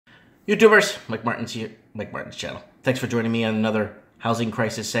YouTubers, Mike Martin's here, Mike Martin's channel. Thanks for joining me on another housing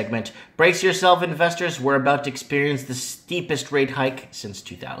crisis segment. Brace yourself, investors. We're about to experience the steepest rate hike since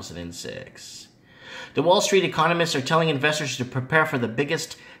 2006. The Wall Street economists are telling investors to prepare for the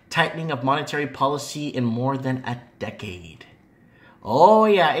biggest tightening of monetary policy in more than a decade. Oh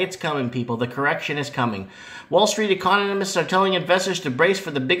yeah, it's coming, people. The correction is coming. Wall Street economists are telling investors to brace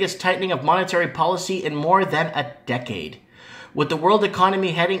for the biggest tightening of monetary policy in more than a decade. With the world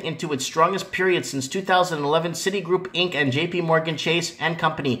economy heading into its strongest period since 2011, Citigroup Inc. and JPMorgan Chase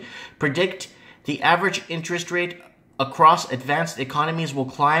Co. predict the average interest rate across advanced economies will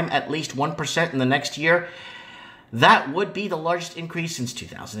climb at least 1% in the next year. That would be the largest increase since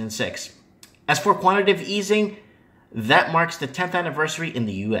 2006. As for quantitative easing, that marks the 10th anniversary in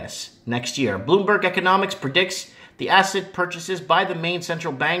the U.S. Next year, Bloomberg Economics predicts the asset purchases by the main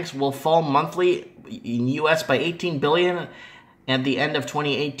central banks will fall monthly in U.S. by $18 billion at the end of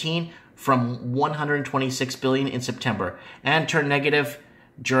 2018 from $126 billion in September and turn negative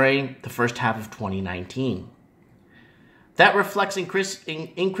during the first half of 2019. That reflects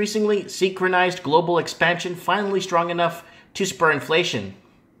increasingly synchronized global expansion, finally strong enough to spur inflation.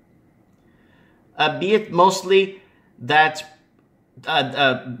 Be it mostly that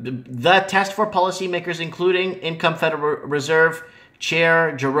the test for policymakers, including Income Federal Reserve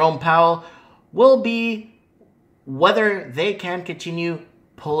Chair Jerome Powell, will be whether they can continue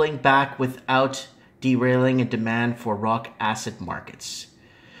pulling back without derailing a demand for rock asset markets.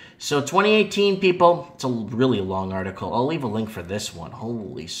 So 2018, people, it's a really long article. I'll leave a link for this one.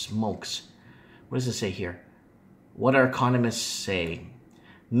 Holy smokes. What does it say here? What are economists saying?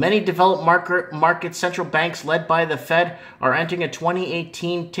 Many developed market central banks led by the Fed are entering a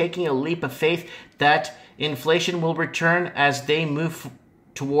 2018 taking a leap of faith that inflation will return as they move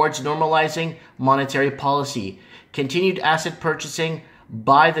towards normalizing monetary policy. Continued asset purchasing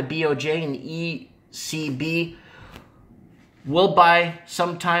by the BOJ and ECB will buy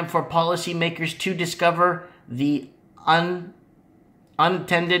some time for policymakers to discover the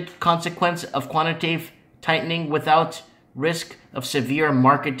unintended consequence of quantitative tightening without risk of severe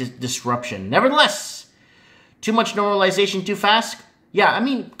market disruption. Nevertheless, too much normalization too fast? Yeah, I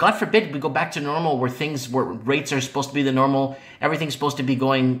mean, God forbid we go back to normal where rates are supposed to be the normal, everything's supposed to be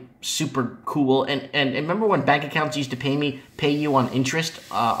going super cool. And remember when bank accounts used to pay you on interest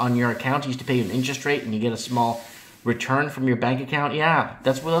on your account, used to pay you an interest rate and you get a small return from your bank account? Yeah,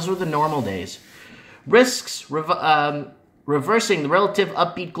 those were the normal days. Risks reversing the relative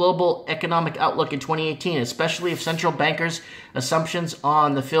upbeat global economic outlook in 2018, especially if central bankers' assumptions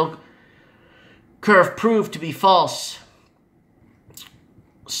on the field curve prove to be false.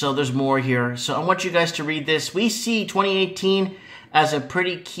 So there's more here. So I want you guys to read this. We see 2018 as a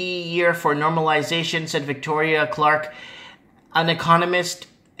pretty key year for normalization, said Victoria Clark, an economist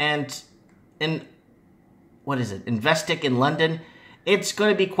and Investec in London. It's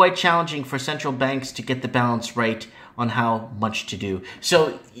going to be quite challenging for central banks to get the balance right on how much to do.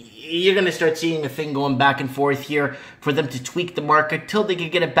 So you're going to start seeing a thing going back and forth here for them to tweak the market till they can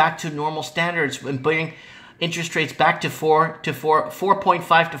get it back to normal standards and bring interest rates back to 4.5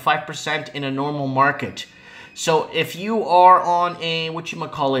 to 5% in a normal market. So if you are on a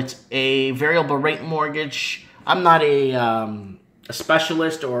variable rate mortgage, I'm not a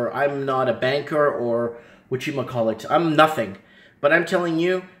specialist, or I'm not a banker, or I'm nothing. But I'm telling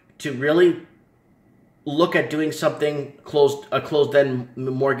you to really look at doing something a closed-end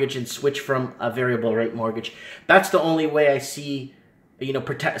mortgage and switch from a variable rate mortgage. That's the only way I see,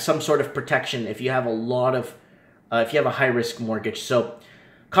 some sort of protection if you have if you have a high-risk mortgage. So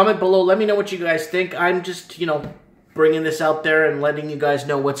comment below. Let me know what you guys think. I'm just, bringing this out there and letting you guys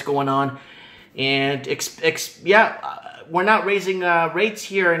know what's going on. And we're not raising rates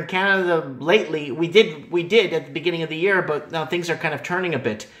here in Canada lately. We did at the beginning of the year, but now things are kind of turning a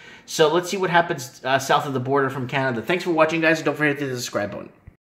bit. So let's see what happens south of the border from Canada. Thanks for watching, guys. Don't forget to hit the subscribe button.